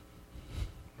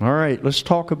All right, let's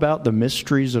talk about the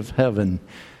mysteries of heaven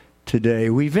today.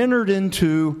 We've entered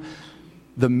into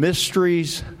the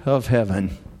mysteries of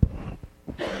heaven.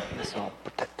 So I'll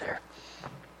put that there.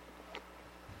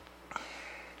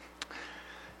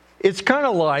 It's kind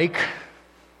of like,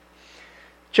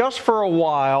 just for a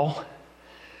while,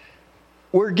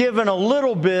 we're given a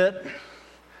little bit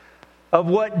of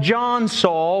what John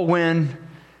saw when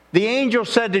the angel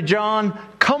said to John,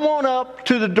 "Come on up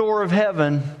to the door of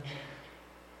heaven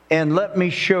and let me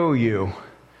show you."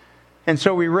 And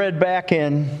so we read back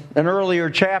in an earlier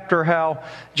chapter how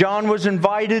John was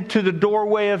invited to the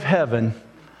doorway of heaven.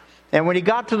 And when he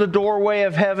got to the doorway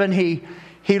of heaven, he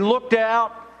looked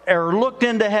out or looked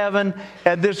into heaven,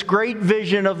 and this great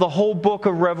vision of the whole book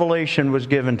of Revelation was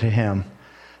given to him.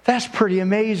 That's pretty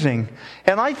amazing.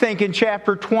 And I think in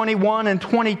chapter 21 and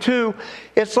 22,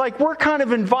 it's like we're kind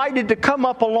of invited to come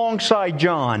up alongside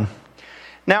John.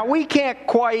 Now, we can't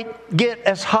quite get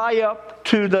as high up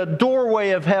to the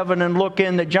doorway of heaven and look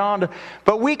in at John,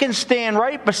 but we can stand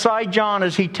right beside John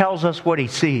as he tells us what he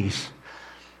sees.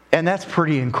 And that's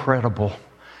pretty incredible.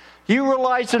 You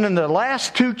realize that in the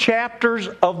last 2 chapters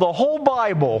of the whole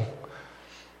Bible,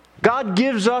 God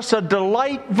gives us a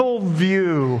delightful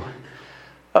view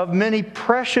of many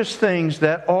precious things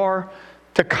that are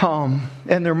to come.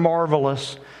 And they're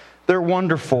marvelous. They're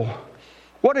wonderful.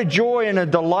 What a joy and a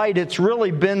delight it's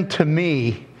really been to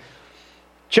me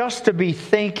just to be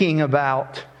thinking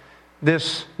about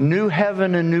this new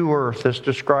heaven and new earth as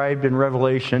described in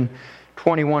Revelation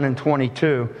 21 and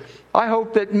 22. I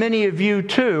hope that many of you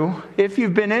too, if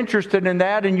you've been interested in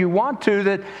that and you want to,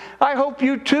 that I hope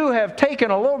you too have taken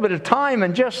a little bit of time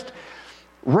and just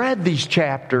read these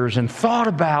chapters and thought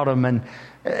about them. And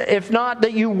if not,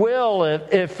 that you will.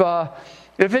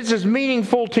 If it's as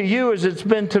meaningful to you as it's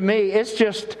been to me,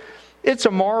 it's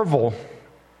a marvel.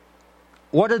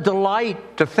 What a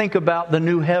delight to think about the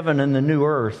new heaven and the new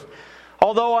earth.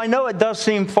 Although I know it does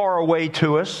seem far away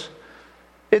to us.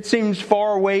 It seems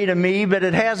far away to me, but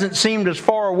it hasn't seemed as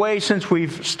far away since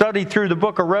we've studied through the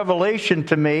book of Revelation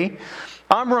to me.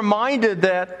 I'm reminded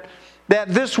that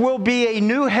this will be a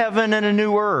new heaven and a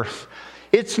new earth.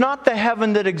 It's not the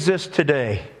heaven that exists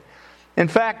today. In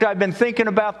fact, I've been thinking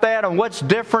about that and what's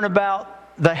different about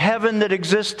the heaven that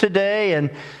exists today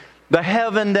and the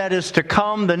heaven that is to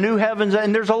come, the new heavens.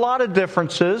 And there's a lot of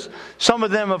differences. Some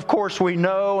of them, of course, we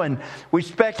know, and we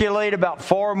speculate about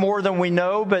far more than we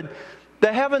know. But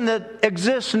the heaven that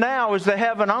exists now is the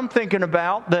heaven I'm thinking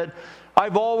about, that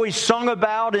I've always sung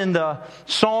about in the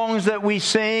songs that we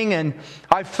sing, and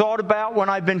I've thought about when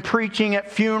I've been preaching at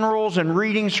funerals and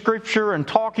reading Scripture and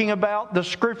talking about the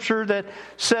Scripture that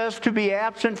says to be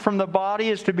absent from the body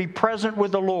is to be present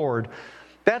with the Lord.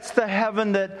 That's the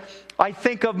heaven that I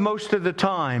think of most of the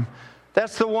time.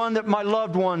 That's the one that my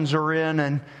loved ones are in,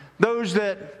 and those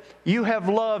that you have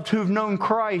loved who've known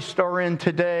Christ are in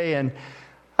today. And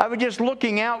I was just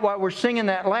looking out while we're singing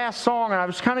that last song, and I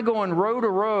was kind of going row to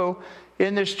row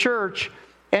in this church,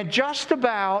 and just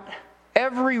about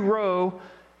every row,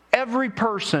 every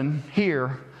person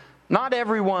here, not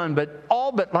everyone, but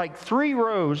all but like 3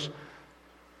 rows,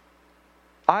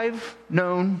 I've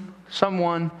known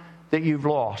someone that you've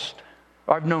lost.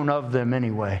 I've known of them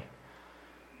anyway.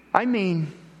 I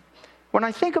mean, when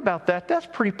I think about that, that's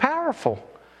pretty powerful.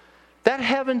 That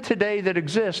heaven today that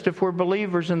exists, if we're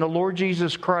believers in the Lord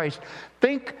Jesus Christ,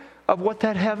 think of what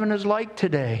that heaven is like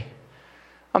today.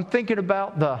 I'm thinking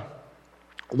about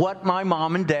what my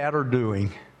mom and dad are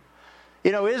doing.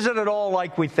 You know, isn't it all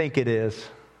like we think it is?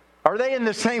 Are they in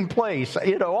the same place?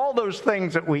 You know, all those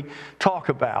things that we talk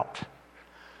about.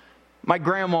 My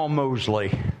grandma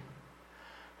Mosley,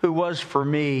 who was for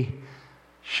me,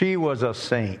 she was a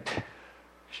saint.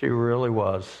 She really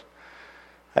was.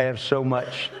 I have so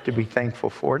much to be thankful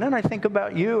for. And then I think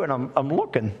about you, and I'm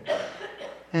looking,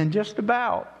 and just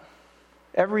about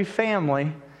every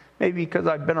family, maybe because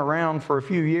I've been around for a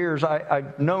few years,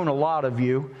 I've known a lot of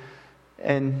you,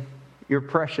 and your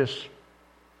precious,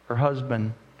 your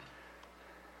husband,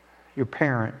 your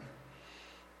parent,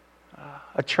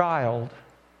 a child,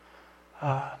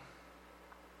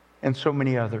 and so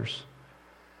many others.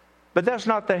 But that's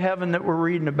not the heaven that we're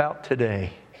reading about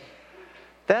today.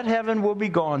 That heaven will be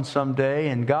gone someday,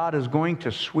 and God is going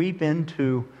to sweep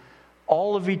into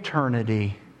all of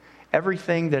eternity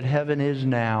everything that heaven is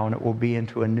now, and it will be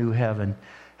into a new heaven.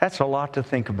 That's a lot to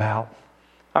think about.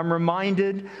 I'm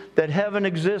reminded that heaven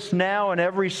exists now, and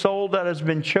every soul that has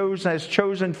been chosen, has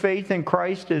chosen faith in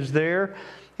Christ, is there.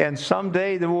 And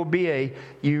someday there will be a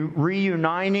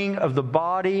reuniting of the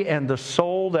body and the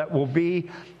soul that will be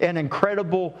an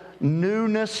incredible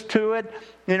newness to it.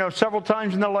 You know, several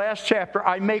times in the last chapter,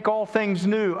 I make all things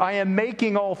new. I am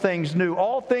making all things new.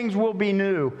 All things will be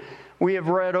new. We have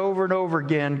read over and over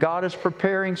again, God is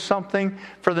preparing something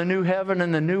for the new heaven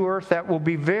and the new earth that will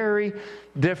be very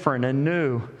different and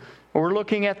new. We're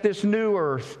looking at this new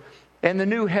earth and the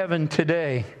new heaven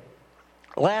today.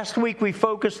 Last week we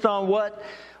focused on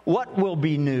what will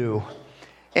be new.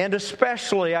 And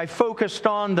especially I focused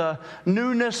on the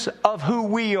newness of who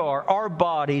we are, our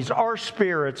bodies, our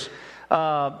spirits,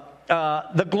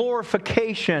 the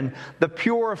glorification, the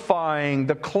purifying,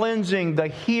 the cleansing, the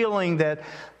healing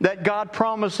that God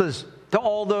promises to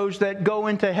all those that go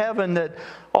into heaven, that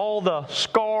all the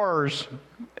scars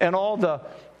and all the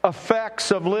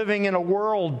effects of living in a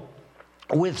world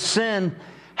with sin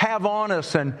have on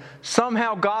us, and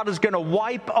somehow God is going to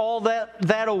wipe all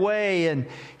that away, and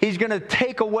He's going to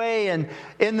take away, and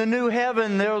in the new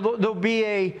heaven there'll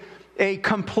be a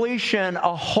completion,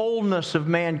 a wholeness of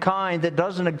mankind that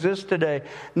doesn't exist today.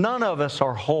 None of us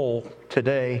are whole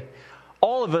today.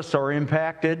 All of us are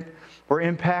impacted. We're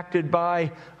impacted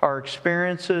by our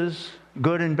experiences,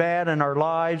 good and bad in our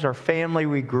lives, our family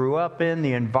we grew up in,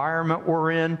 the environment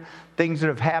we're in, things that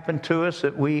have happened to us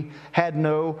that we had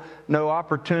no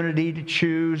opportunity to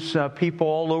choose. People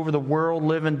all over the world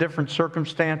live in different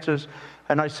circumstances.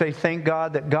 And I say thank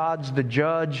God that God's the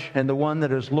judge and the one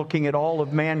that is looking at all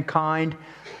of mankind.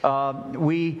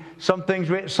 Some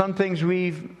things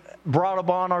we've brought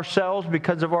upon ourselves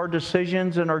because of our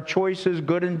decisions and our choices,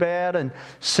 good and bad, and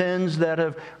sins that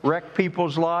have wrecked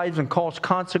people's lives and caused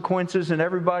consequences in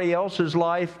everybody else's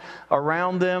life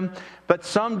around them. But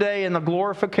someday in the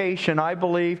glorification, I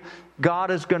believe God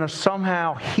is going to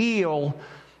somehow heal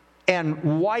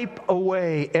and wipe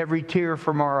away every tear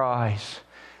from our eyes.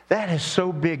 That is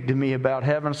so big to me about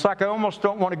heaven. It's like I almost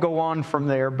don't want to go on from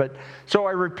there, but so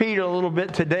I repeat it a little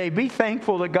bit today. Be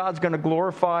thankful that God's going to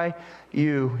glorify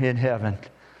you in heaven,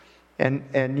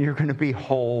 and you're going to be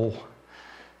whole.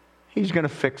 He's going to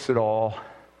fix it all.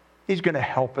 He's going to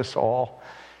help us all.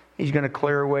 He's going to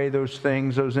clear away those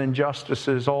things, those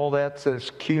injustices, all that's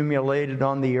accumulated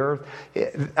on the earth.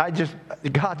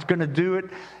 God's going to do it,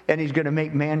 and He's going to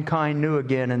make mankind new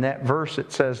again. In that verse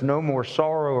it says, no more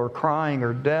sorrow or crying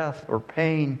or death or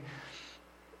pain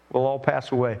will all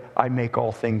pass away. I make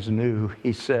all things new,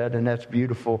 He said, and that's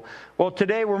beautiful. Well,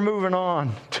 today we're moving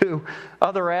on to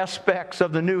other aspects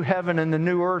of the new heaven and the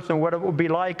new earth and what it will be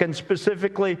like. And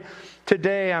specifically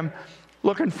today I'm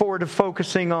looking forward to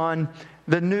focusing on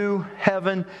the new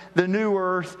heaven, the new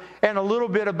earth, and a little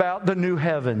bit about the new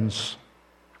heavens.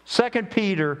 2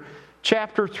 Peter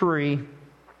chapter 3,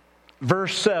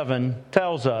 verse 7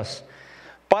 tells us,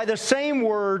 by the same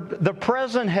word, the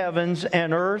present heavens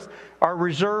and earth are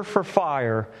reserved for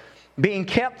fire, being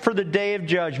kept for the day of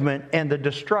judgment and the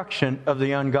destruction of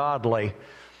the ungodly.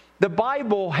 The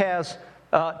Bible has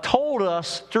told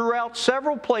us throughout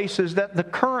several places that the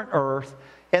current earth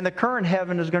and the current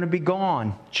heaven is going to be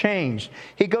gone, changed.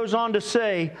 He goes on to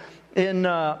say in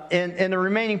the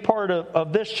remaining part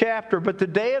of this chapter, but the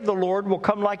day of the Lord will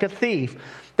come like a thief.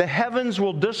 The heavens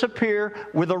will disappear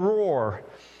with a roar.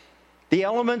 The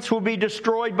elements will be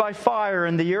destroyed by fire,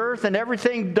 and the earth and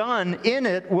everything done in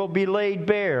it will be laid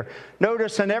bare.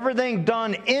 Notice, and everything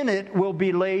done in it will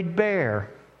be laid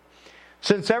bare.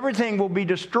 Since everything will be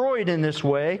destroyed in this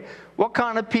way, what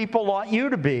kind of people ought you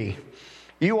to be?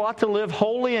 You ought to live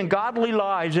holy and godly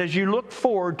lives as you look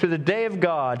forward to the day of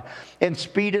God and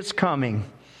speed its coming.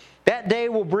 That day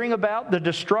will bring about the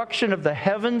destruction of the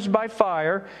heavens by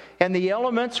fire, and the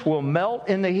elements will melt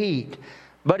in the heat.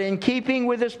 But in keeping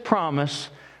with His promise,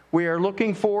 we are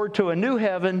looking forward to a new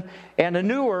heaven and a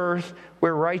new earth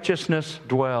where righteousness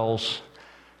dwells.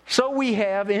 So we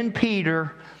have in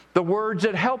Peter the words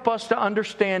that help us to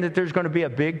understand that there's going to be a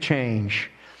big change.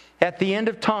 At the end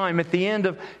of time, at the end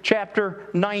of chapter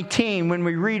 19, when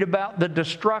we read about the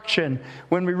destruction,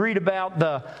 when we read about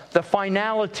the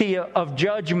finality of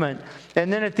judgment,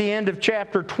 and then at the end of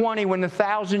chapter 20, when the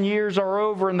 1,000 years are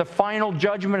over and the final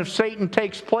judgment of Satan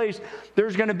takes place,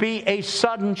 there's going to be a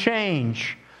sudden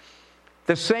change.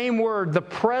 The same word, the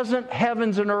present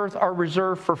heavens and earth are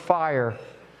reserved for fire.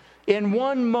 In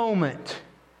one moment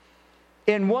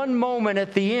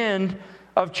at the end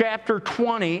of chapter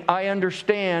 20, I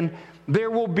understand there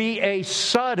will be a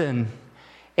sudden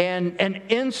and an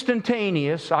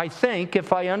instantaneous, I think,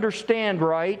 if I understand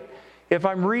right, if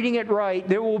I'm reading it right,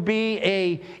 there will be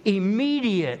a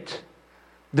immediate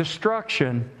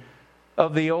destruction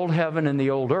of the old heaven and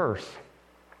the old earth.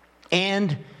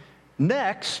 And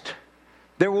next,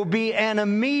 there will be an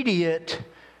immediate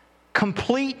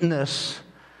completeness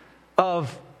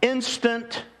of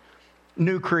instant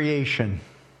new creation.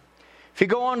 If you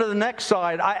go on to the next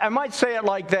slide, I might say it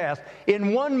like that.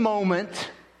 In one moment,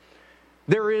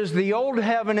 there is the old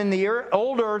heaven and the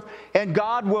old earth, and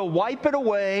God will wipe it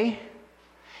away.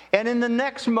 And in the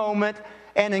next moment,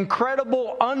 an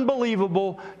incredible,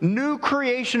 unbelievable new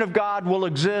creation of God will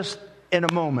exist in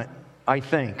a moment, I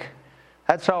think.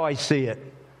 That's how I see it.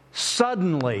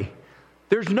 Suddenly.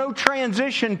 There's no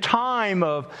transition time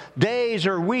of days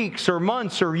or weeks or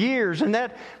months or years. And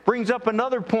that brings up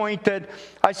another point that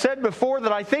I said before,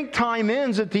 that I think time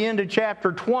ends at the end of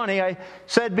chapter 20. I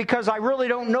said because I really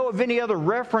don't know of any other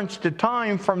reference to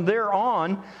time from there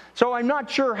on. So I'm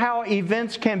not sure how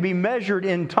events can be measured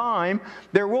in time.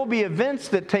 There will be events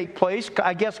that take place,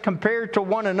 I guess, compared to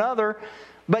one another.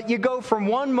 But you go from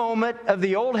one moment of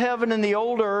the old heaven and the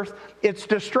old earth, its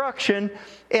destruction,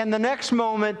 and the next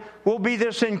moment will be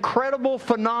this incredible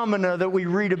phenomena that we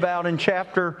read about in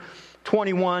chapter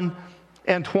 21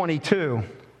 and 22.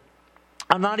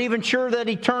 I'm not even sure that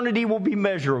eternity will be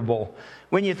measurable.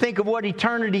 When you think of what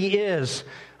eternity is,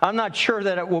 I'm not sure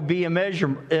that it will be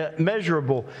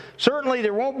measurable. Certainly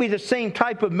there won't be the same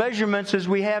type of measurements as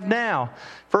we have now.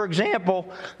 For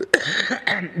example,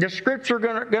 the scripture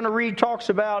going to read talks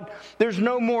about there's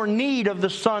no more need of the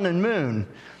sun and moon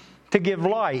to give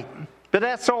light. But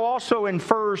that also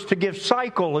infers to give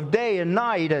cycle of day and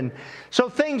night. And so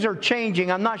things are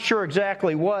changing. I'm not sure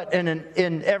exactly what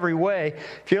in every way.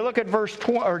 If you look at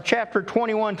chapter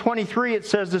 21, 23, it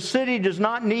says, the city does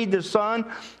not need the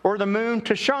sun or the moon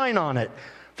to shine on it.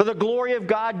 For the glory of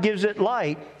God gives it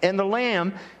light, and the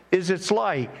Lamb is its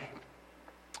light.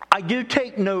 I do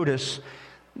take notice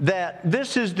that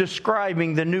this is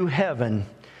describing the new heaven,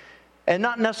 and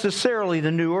not necessarily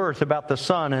the new earth, about the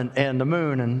sun and the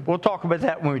moon. And we'll talk about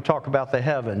that when we talk about the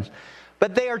heavens.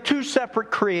 But they are two separate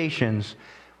creations.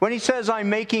 When he says, I'm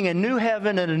making a new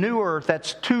heaven and a new earth,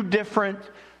 that's two different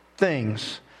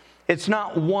things. It's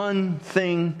not one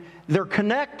thing. They're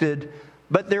connected,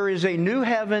 but there is a new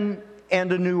heaven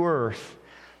and a new earth.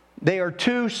 They are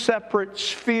two separate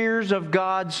spheres of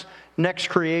God's next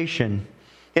creation.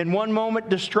 In one moment,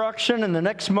 destruction, and the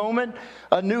next moment,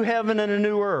 a new heaven and a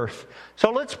new earth.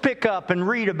 So let's pick up and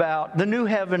read about the new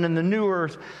heaven and the new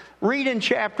earth. Read in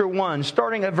chapter 1,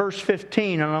 starting at verse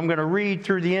 15, and I'm going to read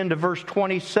through the end of verse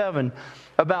 27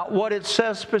 about what it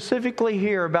says specifically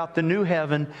here about the new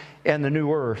heaven and the new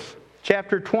earth.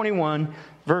 Chapter 21,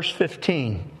 verse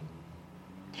 15.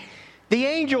 The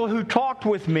angel who talked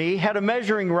with me had a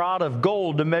measuring rod of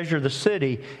gold to measure the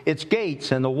city, its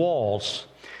gates, and the walls.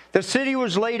 The city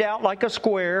was laid out like a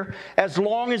square, as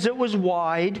long as it was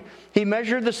wide. He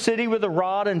measured the city with a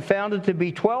rod and found it to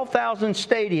be 12,000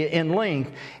 stadia in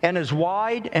length, and as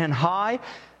wide and high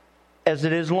as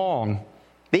it is long.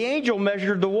 The angel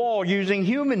measured the wall using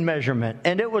human measurement,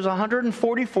 and it was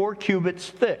 144 cubits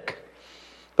thick.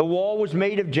 The wall was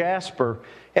made of jasper,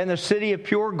 and the city of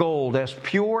pure gold, as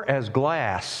pure as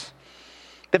glass.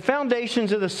 The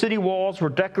foundations of the city walls were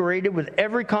decorated with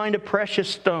every kind of precious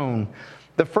stone.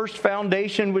 The first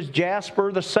foundation was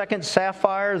jasper, the second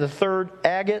sapphire, the third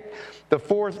agate, the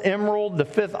fourth emerald, the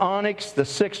fifth onyx, the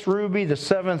sixth ruby, the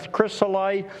seventh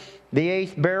chrysolite, the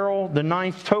eighth beryl, the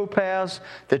ninth topaz,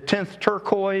 the 10th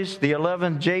turquoise, the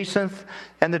 11th jacinth,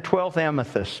 and the 12th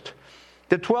amethyst.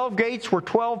 The 12 gates were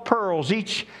 12 pearls,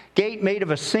 each gate made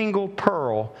of a single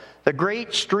pearl. The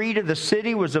great street of the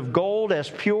city was of gold, as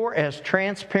pure as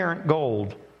transparent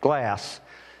gold, glass.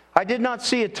 I did not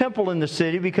see a temple in the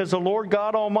city, because the Lord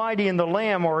God Almighty and the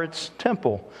Lamb are its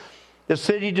temple. The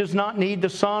city does not need the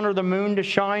sun or the moon to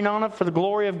shine on it, for the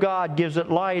glory of God gives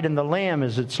it light, and the Lamb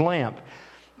is its lamp.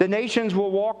 The nations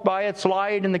will walk by its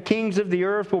light, and the kings of the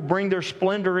earth will bring their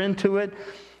splendor into it.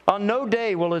 On no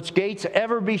day will its gates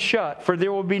ever be shut, for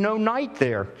there will be no night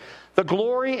there. The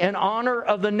glory and honor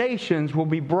of the nations will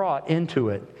be brought into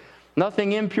it.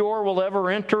 Nothing impure will ever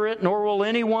enter it, nor will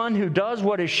anyone who does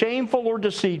what is shameful or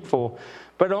deceitful,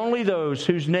 but only those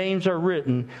whose names are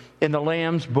written in the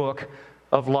Lamb's book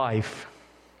of life.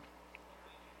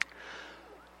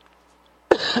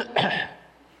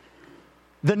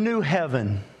 The new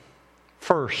heaven,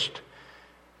 first,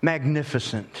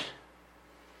 magnificent.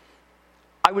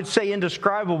 I would say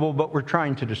indescribable, but we're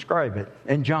trying to describe it,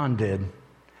 and John did.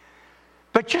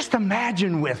 But just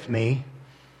imagine with me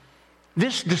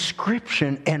this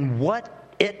description and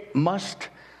what it must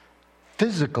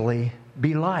physically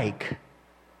be like.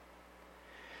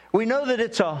 We know that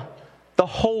it's the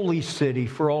holy city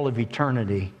for all of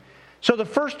eternity. So the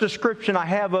first description I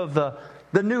have of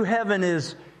the new heaven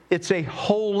is it's a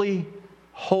holy,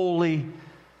 holy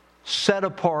set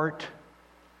apart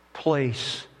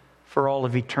place for all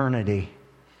of eternity.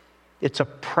 It's a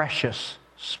precious,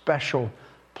 special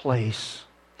place.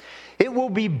 It will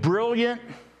be brilliant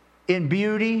in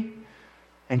beauty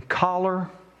and color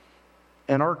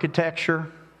and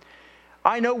architecture.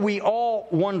 I know we all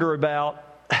wonder about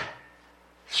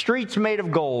streets made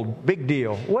of gold. Big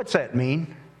deal. What's that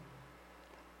mean?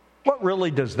 What really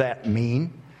does that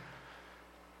mean?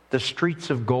 The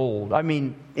streets of gold. I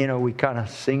mean, we kind of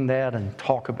sing that and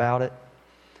talk about it.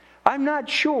 I'm not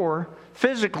sure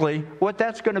physically what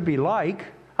that's going to be like.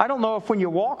 I don't know if when you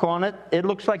walk on it, it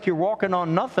looks like you're walking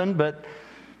on nothing, but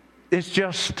it's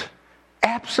just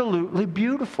absolutely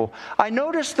beautiful. I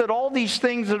noticed that all these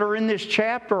things that are in this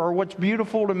chapter are what's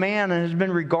beautiful to man and has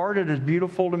been regarded as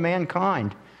beautiful to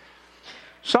mankind.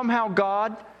 Somehow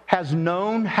God has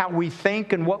known how we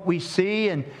think and what we see,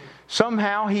 and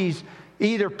somehow He's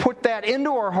either put that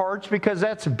into our hearts because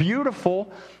that's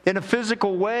beautiful in a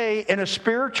physical way, in a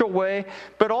spiritual way,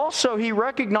 but also He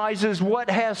recognizes what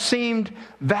has seemed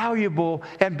valuable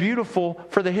and beautiful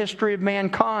for the history of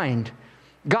mankind.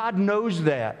 God knows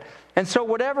that. And so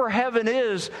whatever heaven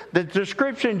is, the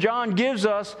description John gives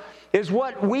us is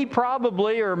what we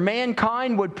probably, or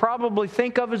mankind would probably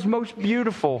think of as most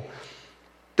beautiful.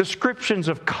 Descriptions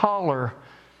of color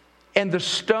and the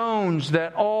stones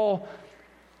that all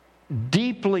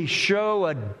deeply show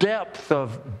a depth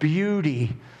of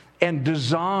beauty and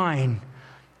design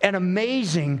and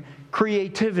amazing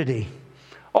creativity.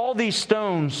 All these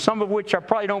stones, some of which I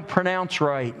probably don't pronounce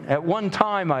right. At one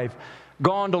time I've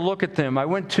gone to look at them. I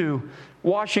went to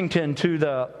Washington to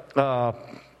the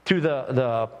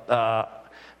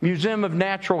Museum of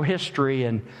Natural History,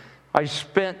 and I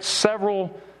spent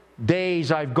several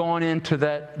days. I've gone into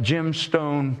that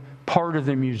gemstone part of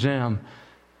the museum.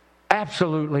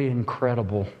 Absolutely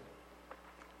incredible.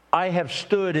 I have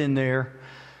stood in there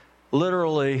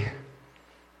literally,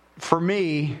 for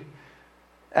me,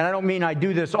 and I don't mean I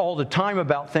do this all the time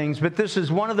about things, but this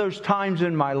is one of those times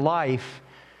in my life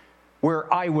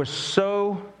where I was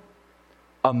so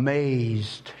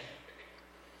amazed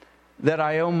that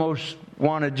I almost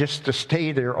wanted just to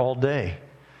stay there all day.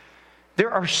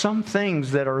 There are some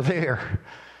things that are there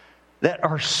that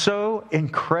are so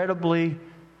incredibly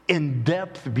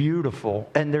in-depth beautiful,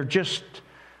 and they're just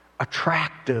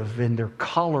attractive in their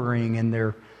coloring and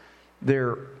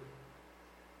their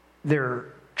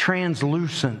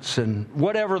translucence and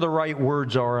whatever the right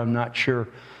words are, I'm not sure,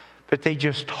 but they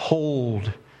just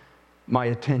hold my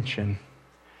attention.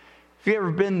 If you've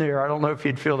ever been there, I don't know if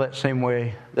you'd feel that same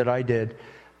way that I did.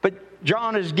 But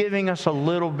John is giving us a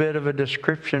little bit of a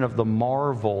description of the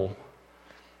marvel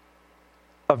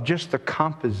of just the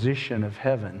composition of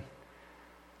heaven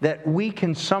that we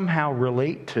can somehow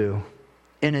relate to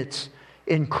in its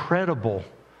incredible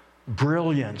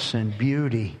brilliance and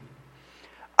beauty.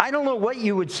 I don't know what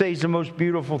you would say is the most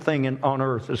beautiful thing on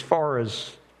earth as far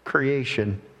as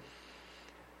creation,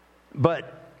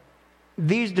 but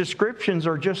these descriptions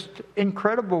are just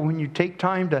incredible when you take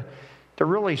time to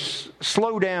really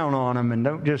slow down on them and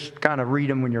don't just kind of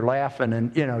read them when you're laughing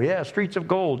and, streets of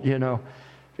gold,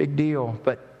 big deal.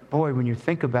 But boy, when you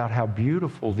think about how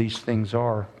beautiful these things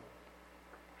are,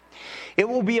 it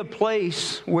will be a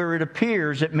place where it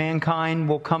appears that mankind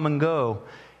will come and go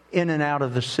in and out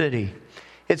of the city.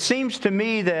 It seems to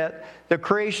me that the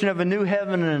creation of a new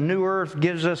heaven and a new earth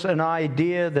gives us an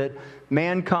idea that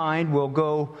mankind will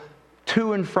go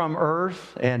to and from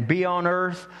earth and be on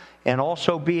earth and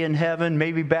also be in heaven,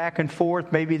 maybe back and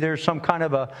forth. Maybe there's some kind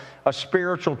of a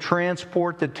spiritual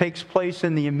transport that takes place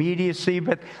in the immediacy.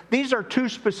 But these are two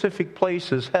specific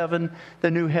places, heaven, the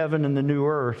new heaven and the new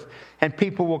earth. And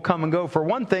people will come and go. For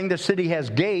one thing, the city has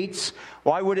gates.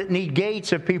 Why would it need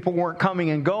gates if people weren't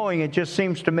coming and going? It just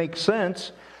seems to make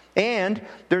sense. And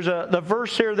there's the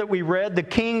verse here that we read, the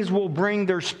kings will bring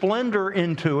their splendor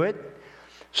into it.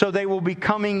 So they will be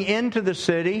coming into the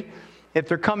city. If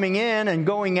they're coming in and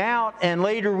going out, and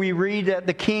later we read that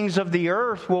the kings of the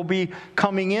earth will be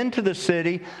coming into the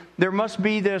city, there must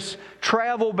be this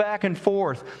travel back and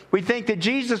forth. We think that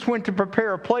Jesus went to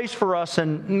prepare a place for us,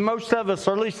 and most of us,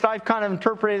 or at least I've kind of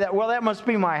interpreted that, well, that must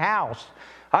be my house.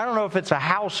 I don't know if it's a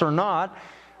house or not.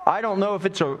 I don't know if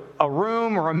it's a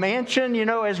room or a mansion,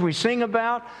 as we sing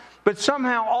about. But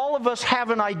somehow all of us have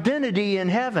an identity in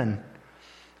heaven.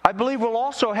 I believe we'll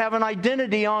also have an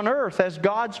identity on earth as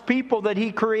God's people, that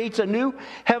He creates a new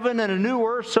heaven and a new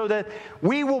earth so that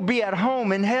we will be at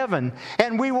home in heaven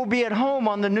and we will be at home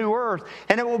on the new earth.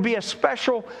 And it will be a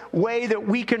special way that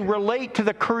we can relate to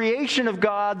the creation of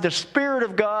God, the Spirit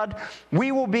of God.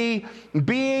 We will be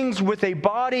beings with a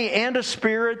body and a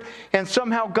spirit, and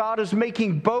somehow God is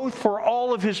making both for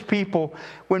all of His people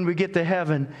when we get to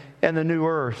heaven and the new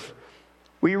earth.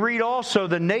 We read also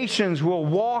the nations will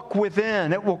walk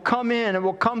within. It will come in. It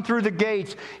will come through the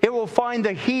gates. It will find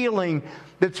the healing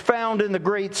that's found in the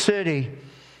great city.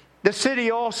 The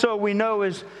city also, we know,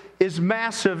 is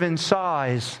massive in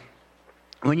size.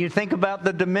 When you think about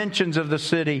the dimensions of the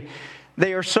city,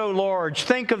 they are so large.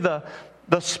 Think of the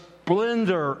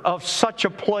splendor of such a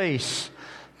place.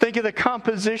 Think of the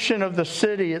composition of the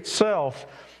city itself.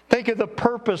 Think of the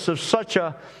purpose of such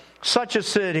a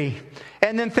city.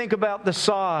 And then think about the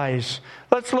size.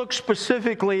 Let's look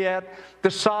specifically at the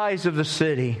size of the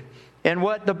city and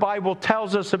what the Bible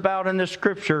tells us about in the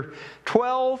Scripture.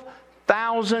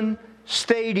 12,000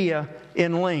 stadia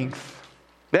in length.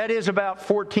 That is about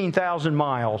 14,000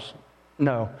 miles.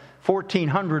 No,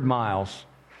 1,400 miles.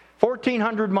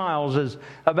 1,400 miles is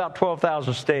about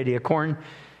 12,000 stadia, according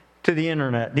to the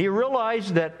internet. Do you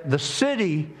realize that the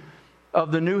city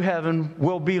of the new heaven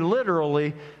will be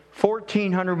literally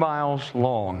 1,400 miles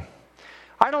long?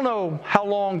 I don't know how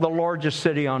long the largest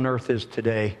city on earth is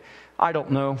today. I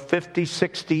don't know, 50,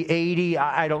 60, 80,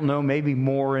 I don't know, maybe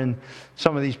more in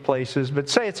some of these places. But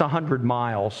say it's 100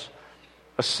 miles,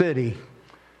 a city.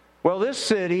 Well, this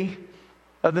city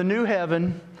of the new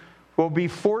heaven will be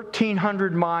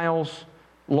 1,400 miles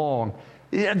long.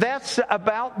 That's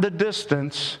about the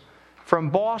distance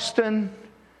from Boston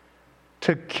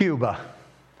to Cuba,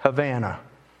 Havana.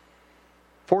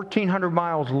 1,400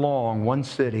 miles long, one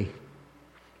city.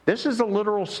 This is a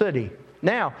literal city.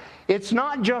 Now, it's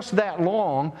not just that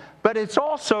long, but it's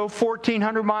also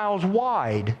 1,400 miles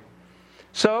wide.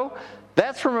 So,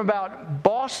 that's from about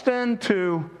Boston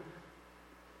to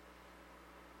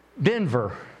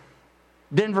Denver,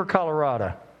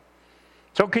 Colorado.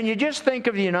 So can you just think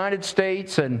of the United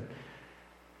States and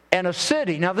a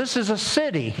city? Now, this is a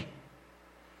city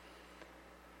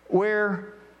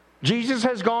where Jesus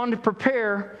has gone to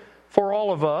prepare for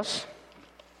all of us.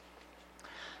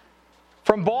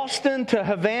 From Boston to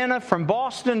Havana, from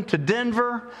Boston to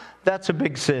Denver, that's a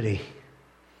big city.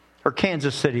 Or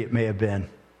Kansas City it may have been.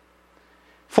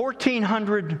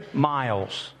 1,400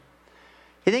 miles.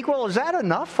 You think, well, is that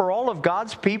enough for all of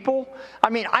God's people? I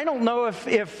mean, I don't know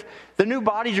if the new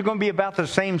bodies are going to be about the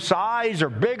same size or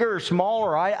bigger or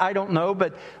smaller. I don't know,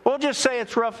 but we'll just say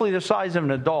it's roughly the size of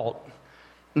an adult.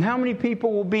 And how many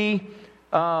people will be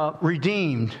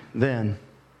redeemed then?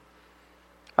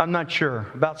 I'm not sure.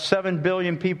 About 7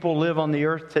 billion people live on the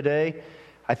earth today.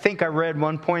 I think I read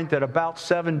one point that about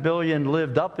 7 billion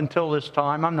lived up until this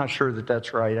time. I'm not sure that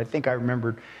that's right. I think I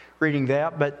remembered reading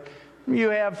that. But you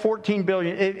have 14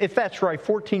 billion, if that's right,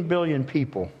 14 billion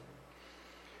people.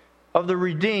 Of the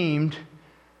redeemed,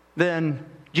 then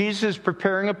Jesus is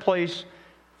preparing a place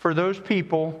for those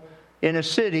people in a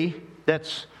city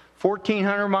that's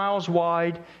 1,400 miles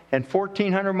wide and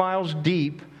 1,400 miles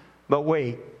deep. But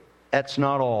wait, that's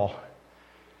not all.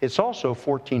 It's also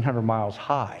 1,400 miles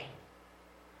high.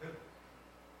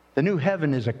 The new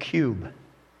heaven is a cube.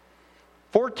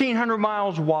 1,400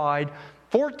 miles wide,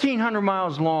 1,400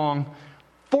 miles long,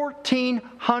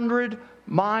 1,400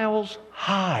 miles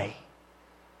high.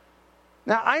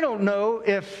 Now, I don't know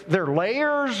if they're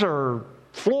layers or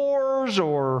floors,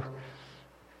 or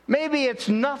maybe it's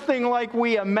nothing like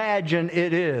we imagine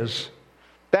it is.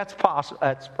 That's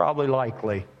probably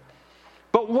likely.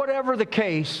 But whatever the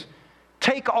case,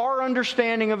 take our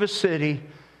understanding of a city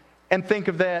and think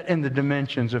of that in the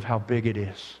dimensions of how big it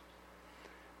is.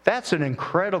 That's an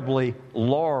incredibly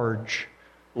large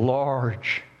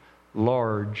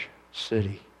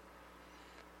city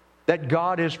that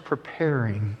God is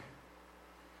preparing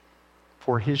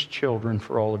for His children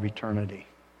for all of eternity.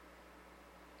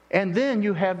 And then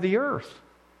you have the earth,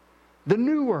 the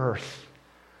new earth,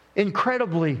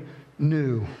 incredibly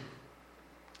new.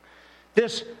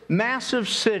 This massive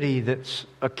city that's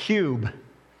a cube,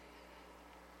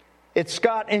 it's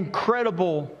got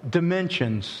incredible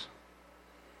dimensions.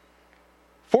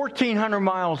 1,400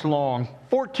 miles long,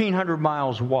 1,400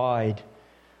 miles wide,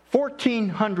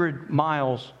 1,400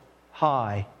 miles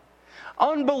high.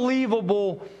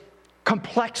 Unbelievable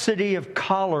complexity of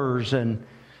colors and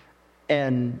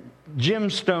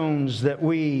gemstones that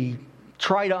we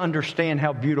try to understand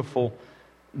how beautiful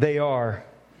they are.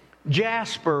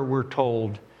 Jasper, we're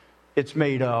told, it's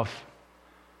made of.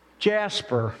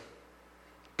 Jasper.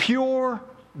 Pure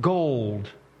gold.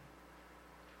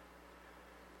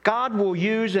 God will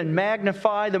use and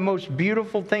magnify the most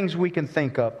beautiful things we can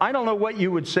think of. I don't know what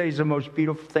you would say is the most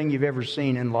beautiful thing you've ever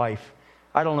seen in life.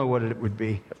 I don't know what it would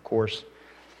be, of course.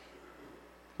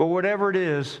 But whatever it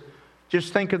is,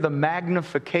 just think of the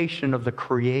magnification of the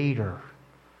Creator,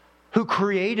 who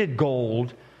created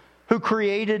gold, who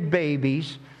created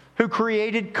babies, who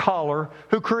created color,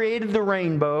 who created the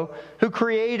rainbow, who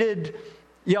created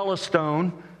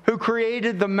Yellowstone, who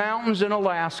created the mountains in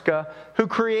Alaska, who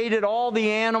created all the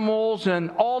animals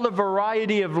and all the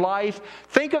variety of life.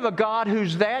 Think of a God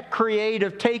who's that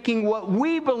creative, taking what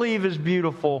we believe is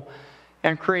beautiful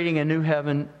and creating a new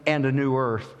heaven and a new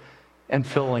earth and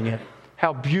filling it.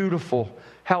 How beautiful,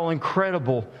 how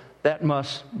incredible that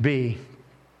must be.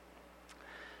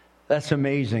 That's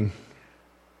amazing.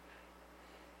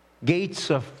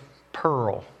 Gates of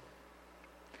pearl.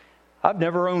 I've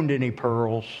never owned any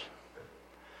pearls.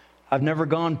 I've never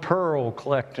gone pearl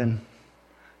collecting.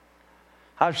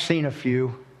 I've seen a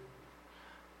few.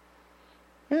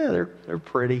 Yeah, they're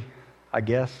pretty, I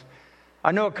guess.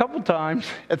 I know a couple times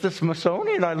at the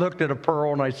Smithsonian I looked at a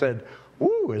pearl and I said,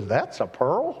 "Ooh, that's a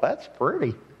pearl? That's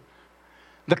pretty."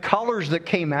 The colors that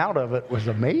came out of it was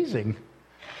amazing.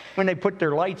 When they put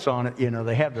their lights on it,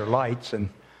 they have their lights, and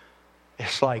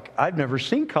it's like, I've never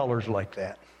seen colors like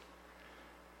that.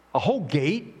 A whole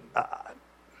gate.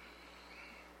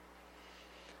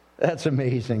 That's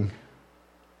amazing.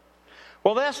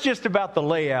 Well, that's just about the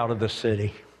layout of the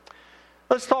city.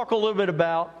 Let's talk a little bit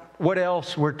about what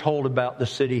else we're told about the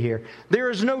city here.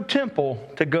 There is no temple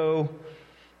to go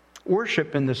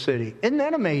worship in the city. Isn't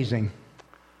that amazing?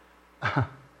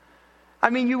 I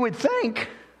mean, you would think,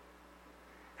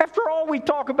 after all we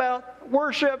talk about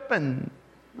worship and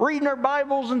reading our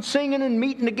Bibles and singing and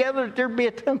meeting together, there'd be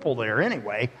a temple there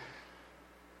anyway.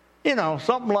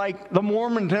 Something like the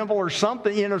Mormon temple or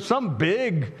something, some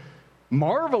big,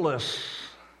 marvelous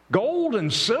gold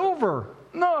and silver.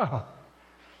 No.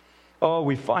 Oh,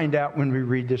 we find out when we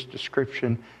read this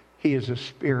description, He is a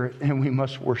spirit, and we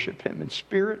must worship Him in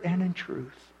spirit and in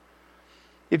truth.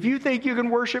 If you think you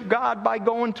can worship God by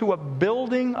going to a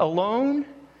building alone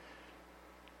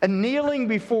and kneeling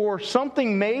before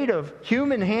something made of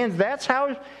human hands,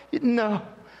 no.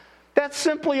 That's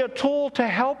simply a tool to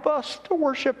help us to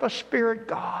worship a spirit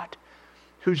God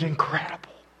who's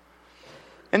incredible.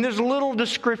 And this little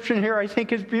description here I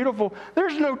think is beautiful.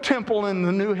 There's no temple in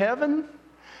the new heaven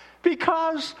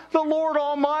because the Lord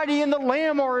Almighty and the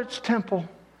Lamb are its temple.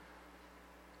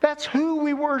 That's who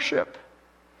we worship.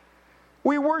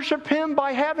 We worship Him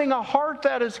by having a heart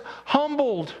that is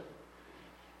humbled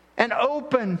and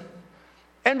open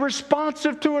and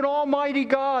responsive to an almighty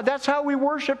God. That's how we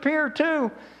worship here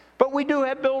too. But we do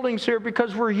have buildings here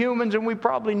because we're humans and we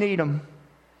probably need them.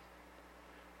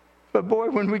 But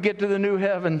boy, when we get to the new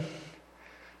heaven,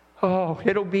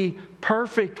 it'll be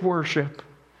perfect worship.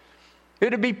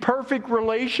 It'll be perfect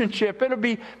relationship. It'll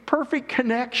be perfect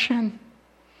connection.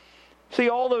 See,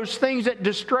 all those things that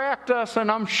distract us and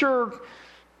I'm sure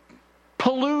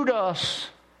pollute us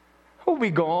will be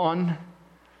gone.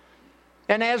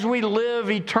 And as we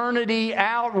live eternity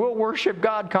out, we'll worship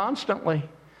God constantly.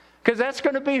 Because that's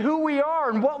going to be who we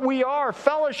are and what we are.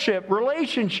 Fellowship,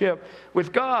 relationship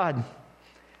with God.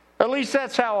 At least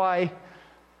that's how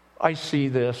I see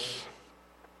this.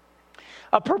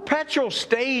 A perpetual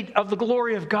state of the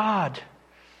glory of God.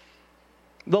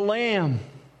 The Lamb.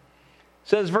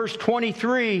 Says verse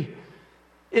 23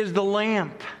 is the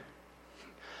lamp.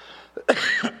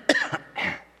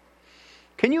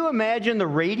 Can you imagine the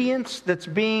radiance that's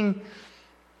being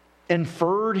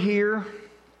inferred here?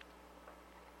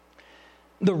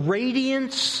 The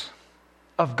radiance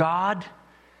of God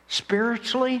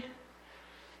spiritually.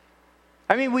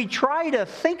 I mean, we try to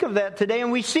think of that today,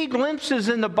 and we see glimpses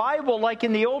in the Bible, like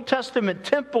in the Old Testament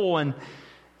temple, and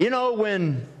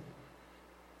when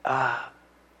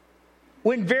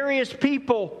various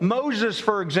people, Moses,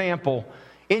 for example,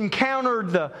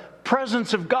 encountered the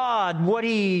presence of God, what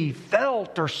he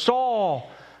felt or saw,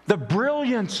 the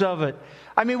brilliance of it.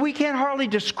 I mean, we can't hardly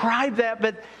describe that,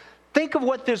 but think of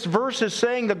what this verse is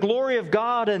saying, the glory of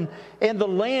God and the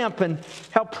lamp and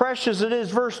how precious it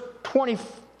is. Verse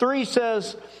 23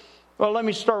 says, well, let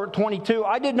me start with 22.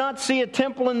 I did not see a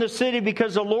temple in the city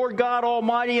because the Lord God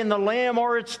Almighty and the Lamb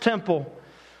are its temple.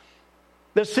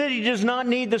 The city does not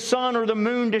need the sun or the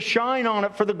moon to shine on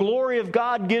it, for the glory of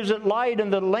God gives it light,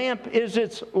 and the lamp is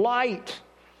its light.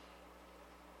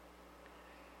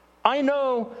 I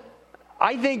know,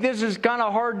 I think this is kind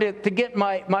of hard to get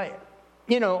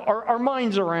our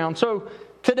minds around. So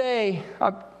today,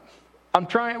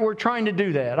 we're trying to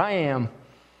do that. I am.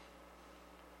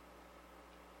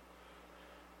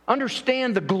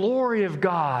 understand the glory of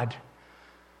God.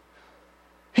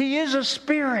 He is a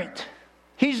spirit.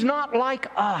 He's not like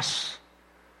us.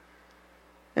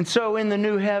 And so in the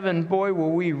new heaven, boy,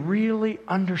 will we really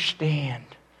understand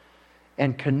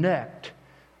and connect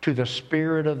to the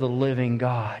Spirit of the living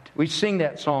God. We sing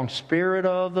that song, Spirit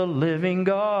of the living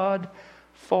God,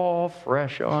 fall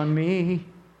fresh on me.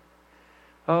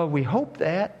 Oh, we hope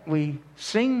that. We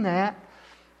sing that.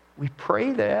 We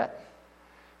pray that.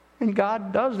 And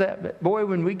God does that. But boy,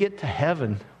 when we get to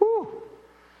heaven, whew,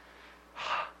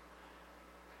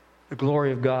 the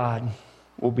glory of God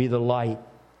will be the light.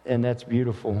 And that's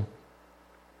beautiful.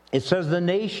 It says the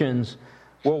nations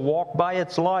will walk by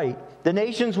its light. The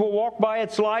nations will walk by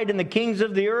its light, and the kings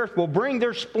of the earth will bring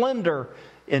their splendor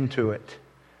into it.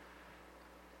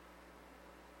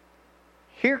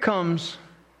 Here comes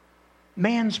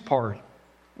man's part,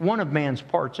 one of man's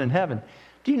parts in heaven.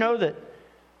 Do you know that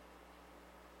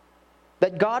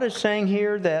God is saying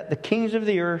here that the kings of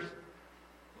the earth,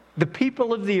 the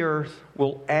people of the earth,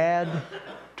 will add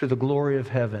to the glory of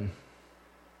heaven?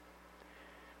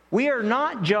 We are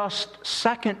not just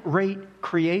second-rate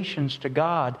creations to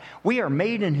God. We are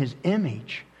made in His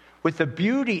image with the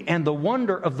beauty and the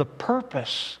wonder of the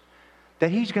purpose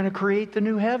that He's going to create the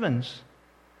new heavens.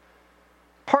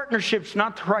 Partnership's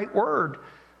not the right word,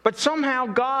 but somehow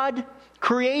God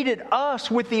created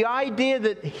us with the idea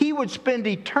that He would spend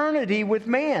eternity with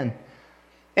man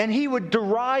and He would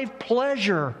derive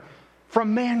pleasure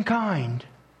from mankind.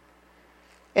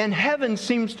 And heaven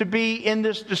seems to be, in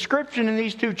this description in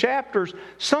these two chapters,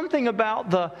 something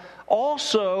about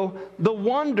also the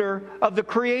wonder of the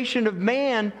creation of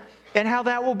man and how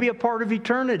that will be a part of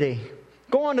eternity.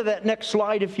 Go on to that next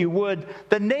slide if you would.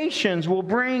 The nations will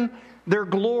bring their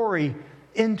glory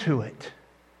into it.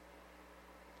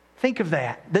 Think of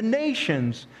that. The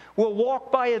nations will walk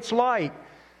by its light.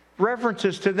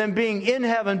 References to them being in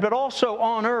heaven, but also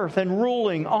on earth and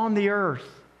ruling on the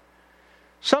earth.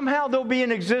 Somehow there'll be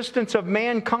an existence of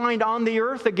mankind on the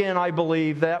earth again, I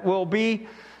believe, that will be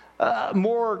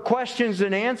more questions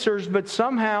than answers, but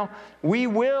somehow we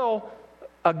will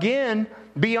again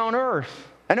be on earth.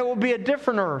 And it will be a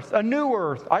different earth, a new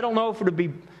earth. I don't know if it'll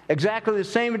be exactly the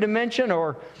same dimension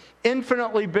or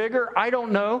infinitely bigger. I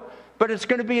don't know. But it's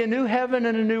going to be a new heaven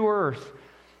and a new earth.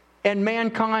 And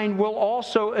mankind will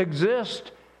also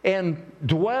exist and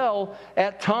dwell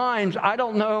at times. I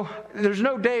don't know. There's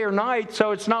no day or night,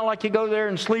 so it's not like you go there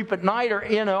and sleep at night or,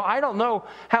 I don't know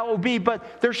how it will be.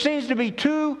 But there seems to be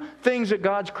two things that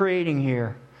God's creating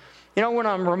here. When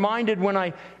I'm reminded when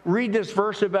I read this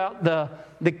verse about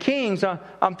the kings,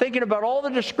 I'm thinking about all the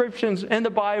descriptions in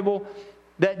the Bible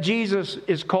that Jesus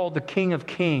is called the King of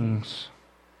Kings.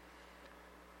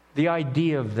 The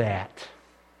idea of that.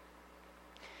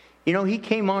 He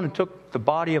came on and took the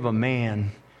body of a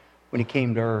man when He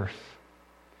came to earth.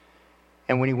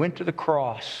 And when He went to the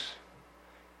cross,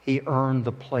 He earned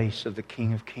the place of the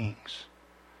King of Kings.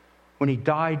 When He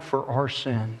died for our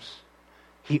sins,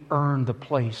 He earned the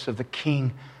place of the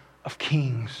King of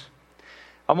Kings.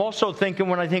 I'm also thinking,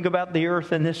 when I think about the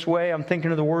earth in this way, I'm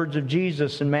thinking of the words of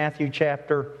Jesus in Matthew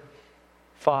chapter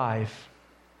 5.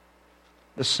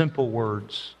 The simple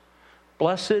words.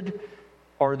 Blessed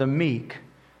are the meek,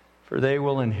 for they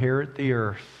will inherit the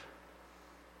earth.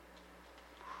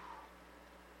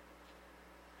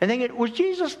 I think was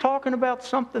Jesus talking about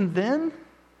something then?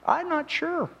 I'm not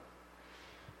sure.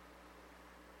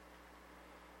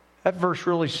 That verse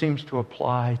really seems to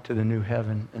apply to the new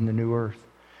heaven and the new earth.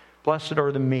 Blessed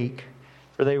are the meek,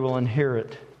 for they will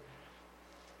inherit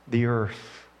the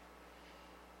earth.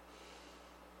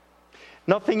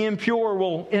 Nothing impure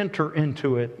will enter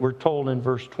into it, we're told in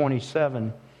verse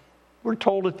 27. We're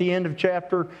told at the end of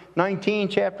chapter 19,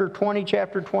 chapter 20,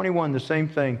 chapter 21, the same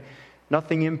thing.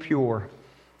 Nothing impure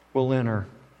will enter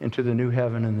into the new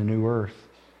heaven and the new earth,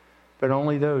 but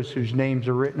only those whose names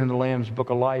are written in the Lamb's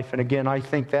Book of Life. And again, I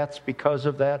think that's because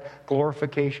of that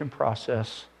glorification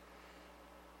process.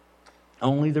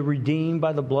 Only the redeemed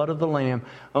by the blood of the Lamb,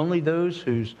 only those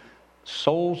whose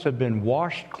souls have been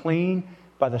washed clean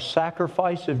by the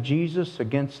sacrifice of Jesus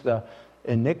against the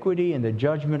iniquity and the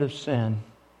judgment of sin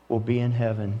will be in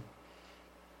heaven.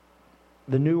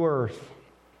 The new earth,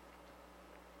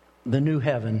 the new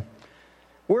heaven.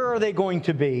 Where are they going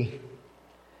to be?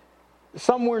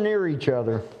 Somewhere near each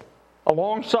other.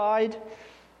 Alongside.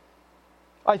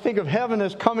 I think of heaven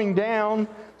as coming down.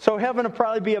 So heaven will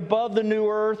probably be above the new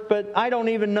earth, but I don't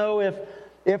even know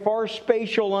if our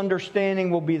spatial understanding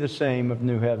will be the same of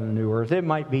new heaven and new earth. It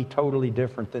might be totally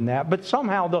different than that. But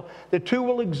somehow the two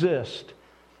will exist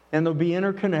and they'll be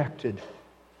interconnected.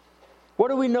 What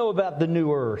do we know about the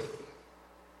new earth?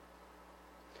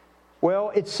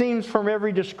 Well, it seems from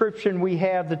every description we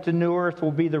have that the new earth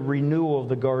will be the renewal of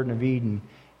the Garden of Eden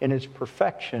in its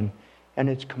perfection and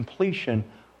its completion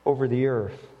over the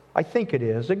earth. I think it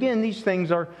is. Again, these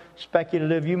things are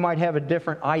speculative. You might have a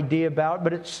different idea about it,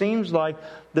 but it seems like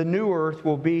the new earth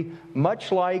will be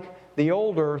much like the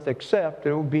old earth, except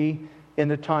it will be in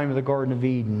the time of the Garden of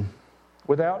Eden.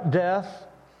 Without death,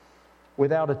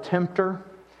 without a tempter,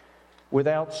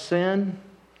 without sin,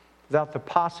 without the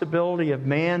possibility of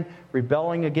man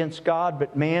rebelling against God,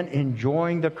 but man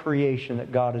enjoying the creation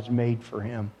that God has made for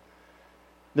him.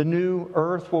 The new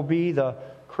earth will be the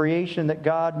creation that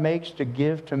God makes to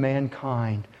give to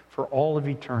mankind for all of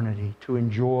eternity, to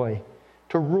enjoy,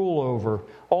 to rule over.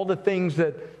 All the things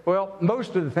that, well,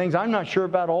 most of the things, I'm not sure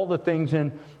about all the things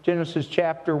in Genesis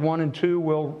chapter 1 and 2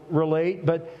 will relate,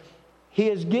 but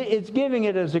it's giving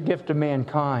it as a gift to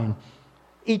mankind.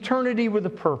 Eternity with a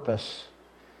purpose.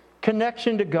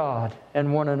 Connection to God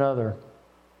and one another.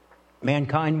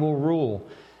 Mankind will rule.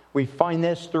 We find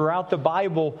this throughout the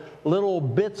Bible, little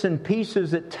bits and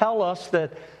pieces that tell us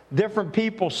that different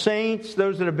people, saints,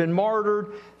 those that have been martyred,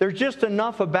 there's just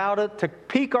enough about it to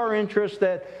pique our interest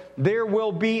that there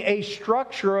will be a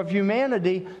structure of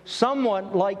humanity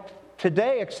somewhat like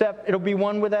today, except it'll be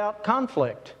one without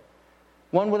conflict,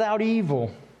 one without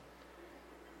evil.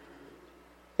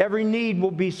 Every need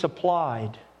will be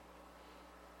supplied.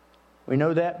 We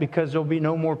know that because there'll be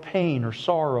no more pain or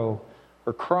sorrow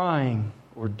or crying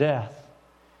or death.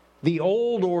 The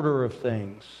old order of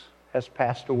things has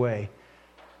passed away,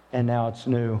 and now it's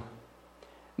new.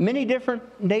 Many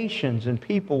different nations and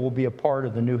people will be a part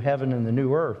of the new heaven and the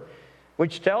new earth,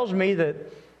 which tells me that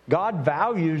God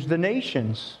values the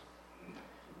nations,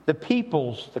 the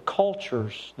peoples, the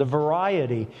cultures, the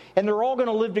variety, and they're all going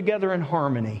to live together in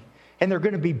harmony, and they're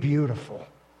going to be beautiful.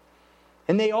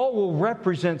 And they all will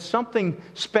represent something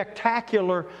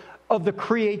spectacular of the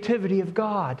creativity of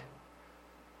God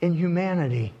in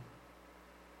humanity.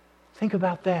 Think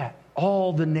about that.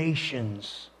 All the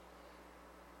nations.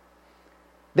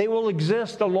 They will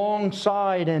exist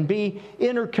alongside and be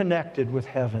interconnected with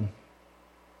heaven,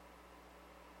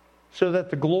 so that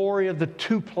the glory of the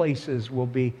two places will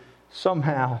be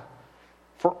somehow,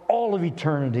 for all of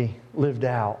eternity, lived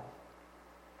out.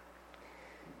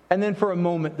 And then for a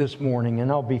moment this morning,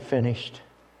 and I'll be finished.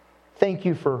 Thank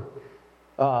you for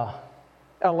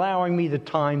allowing me the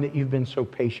time that you've been so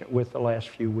patient with the last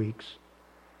few weeks.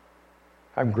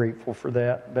 I'm grateful for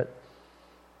that. But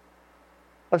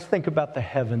let's think about the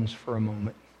heavens for a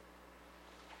moment.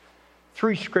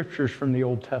 3 scriptures from the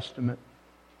Old Testament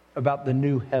about the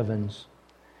new heavens.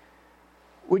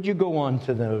 Would you go on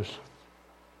to those?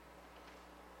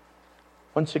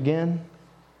 Once again,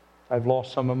 I've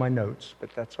lost some of my notes,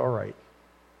 but that's all right.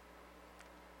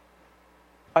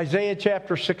 Isaiah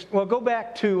chapter 6. Well, go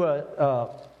back to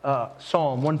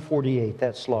Psalm 148,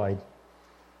 that slide.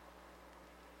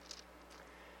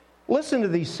 Listen to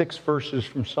these 6 verses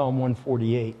from Psalm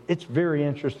 148. It's very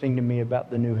interesting to me about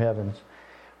the new heavens.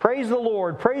 Praise the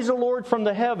Lord from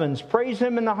the heavens. Praise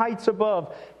Him in the heights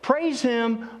above. Praise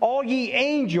Him, all ye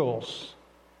angels.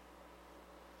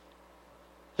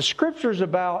 The Scripture's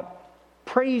about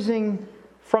praising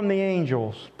from the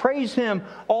angels. Praise Him,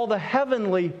 all the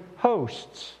heavenly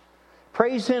hosts.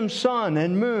 Praise Him, sun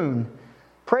and moon.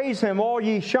 Praise Him, all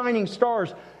ye shining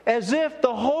stars. As if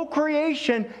the whole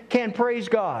creation can praise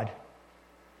God.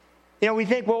 You know, we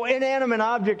think, well, inanimate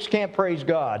objects can't praise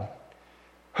God.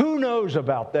 Who knows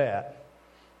about that?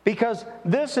 Because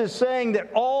this is saying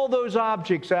that all those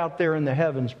objects out there in the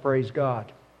heavens praise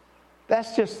God.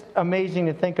 That's just amazing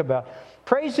to think about.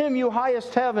 Praise Him, you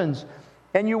highest heavens,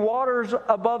 and you waters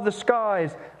above the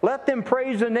skies. Let them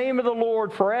praise the name of the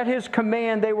Lord, for at His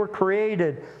command they were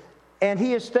created, and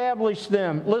He established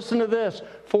them. Listen to this,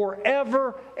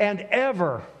 forever and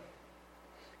ever.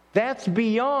 That's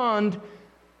beyond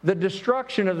the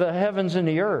destruction of the heavens and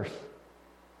the earth.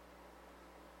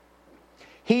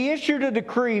 He issued a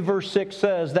decree, verse 6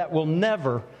 says, that will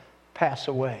never pass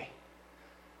away.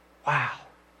 Wow.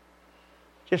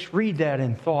 Just read that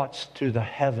in thoughts to the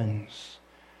heavens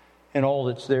and all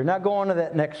that's there. Now go on to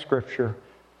that next scripture,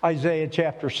 Isaiah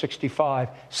chapter 65.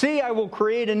 See, I will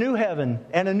create a new heaven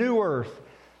and a new earth.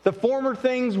 The former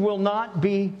things will not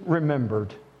be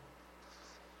remembered.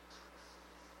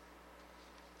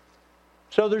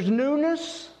 So there's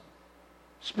newness,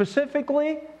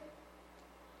 specifically,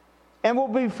 and we'll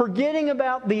be forgetting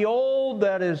about the old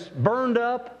that is burned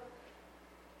up.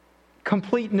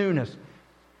 Complete newness.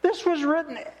 This was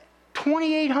written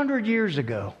 2,800 years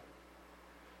ago.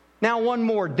 Now one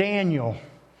more, Daniel.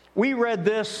 We read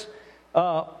this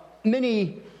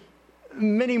many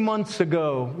months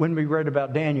ago when we read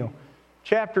about Daniel.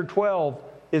 Chapter 12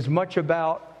 is much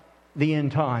about the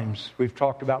end times we've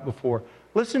talked about before.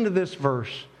 Listen to this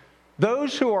verse.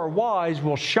 Those who are wise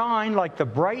will shine like the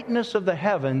brightness of the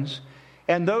heavens,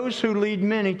 and those who lead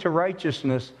many to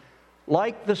righteousness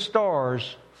like the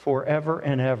stars forever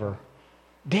and ever.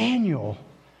 Daniel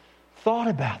thought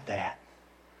about that.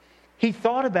 He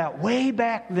thought about way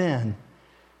back then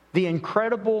the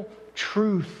incredible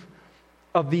truth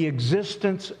of the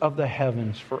existence of the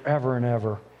heavens forever and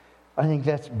ever. I think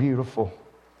that's beautiful.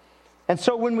 And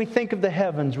so when we think of the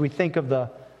heavens, we think of the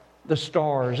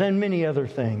stars and many other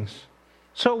things.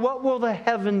 So what will the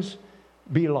heavens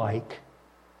be like?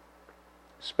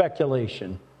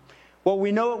 Speculation. Well,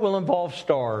 we know it will involve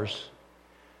stars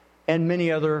and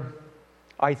many other,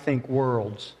 I think,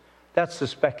 worlds. That's the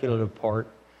speculative part.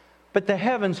 But the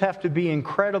heavens have to be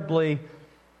incredibly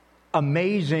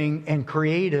amazing and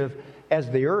creative as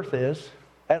the earth is,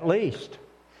 at least.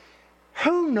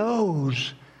 Who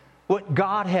knows what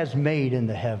God has made in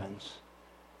the heavens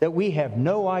that we have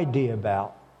no idea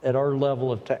about at our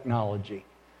level of technology?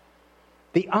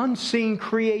 The unseen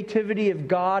creativity of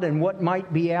God and what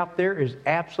might be out there is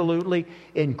absolutely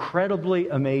incredibly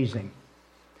amazing.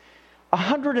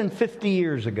 150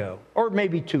 years ago, or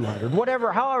maybe 200,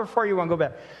 whatever, however far you want to go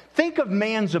back, think of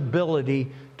man's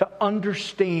ability to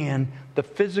understand the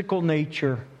physical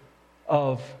nature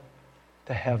of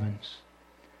the heavens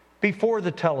before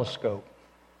the telescope.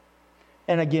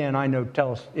 And again, I know,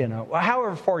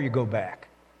 however far you go back,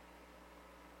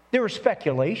 there was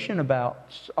speculation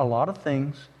about a lot of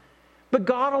things, but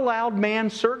God allowed man a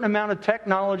certain amount of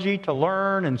technology to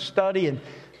learn and study and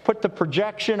put the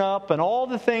projection up and all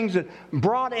the things that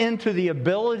brought into the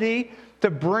ability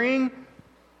to bring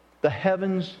the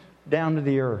heavens down to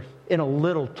the earth in a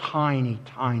little tiny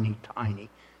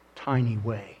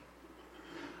way.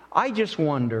 I just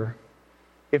wonder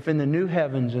if in the new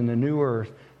heavens and the new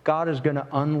earth, God is going to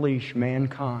unleash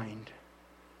mankind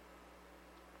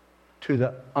to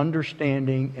the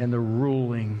understanding and the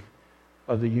ruling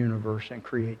of the universe and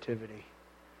creativity.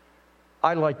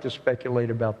 I like to speculate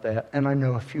about that, and I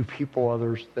know a few people,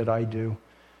 others, that I do.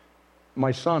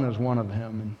 My son is one of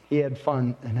them, and he had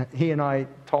fun, and he and I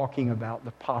talking about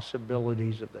the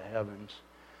possibilities of the heavens.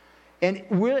 And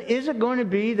is it going to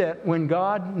be that when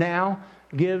God now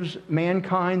gives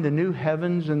mankind the new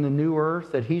heavens and the new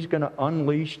earth, that He's going to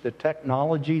unleash the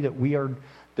technology that we are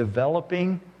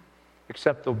developing,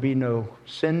 except there'll be no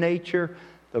sin nature,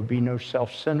 there'll be no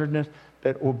self-centeredness,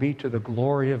 but it will be to the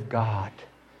glory of God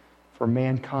for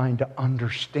mankind to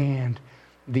understand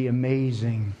the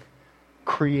amazing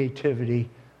creativity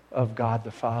of God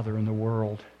the Father in the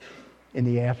world in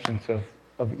the absence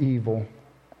of evil.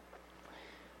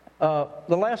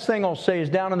 The last thing I'll say is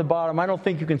down in the bottom. I don't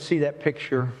think you can see that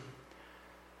picture,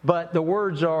 but the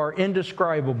words are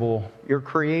indescribable. Your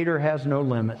Creator has no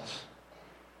limits.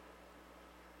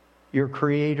 Your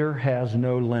Creator has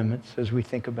no limits as we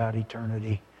think about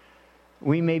eternity.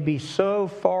 We may be so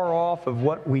far off of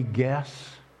what we guess,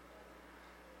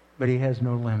 but He has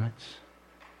no limits.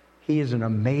 He is an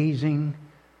amazing,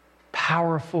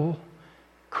 powerful,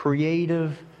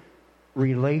 creative,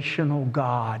 relational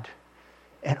God.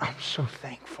 And I'm so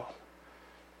thankful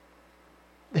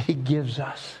that He gives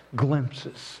us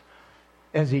glimpses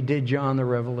as He did John the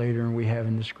Revelator and we have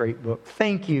in this great book.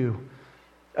 Thank you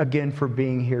again for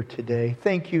being here today.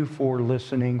 Thank you for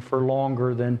listening for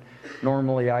longer than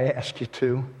normally I ask you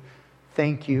to.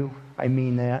 Thank you. I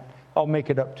mean that. I'll make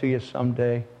it up to you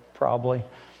someday, probably.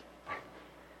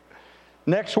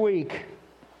 Next week,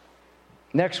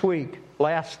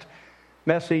 last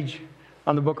message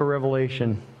on the book of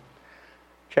Revelation,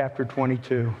 chapter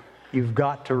 22. You've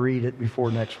got to read it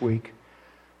before next week.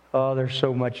 Oh, there's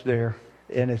so much there,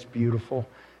 and it's beautiful.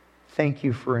 Thank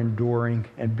you for enduring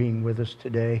and being with us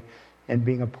today and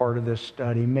being a part of this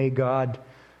study. May God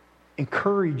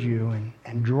encourage you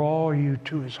and draw you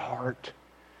to His heart,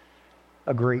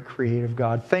 a great creative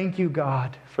God. Thank you,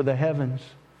 God, for the heavens.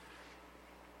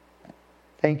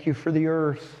 Thank you for the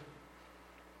earth.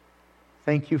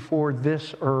 Thank you for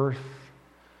this earth.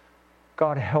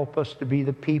 God, help us to be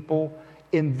the people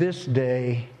in this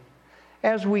day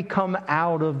as we come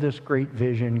out of this great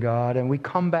vision, God, and we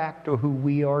come back to who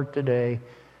we are today,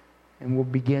 and we'll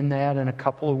begin that in a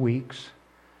couple of weeks.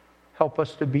 Help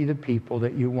us to be the people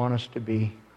that you want us to be.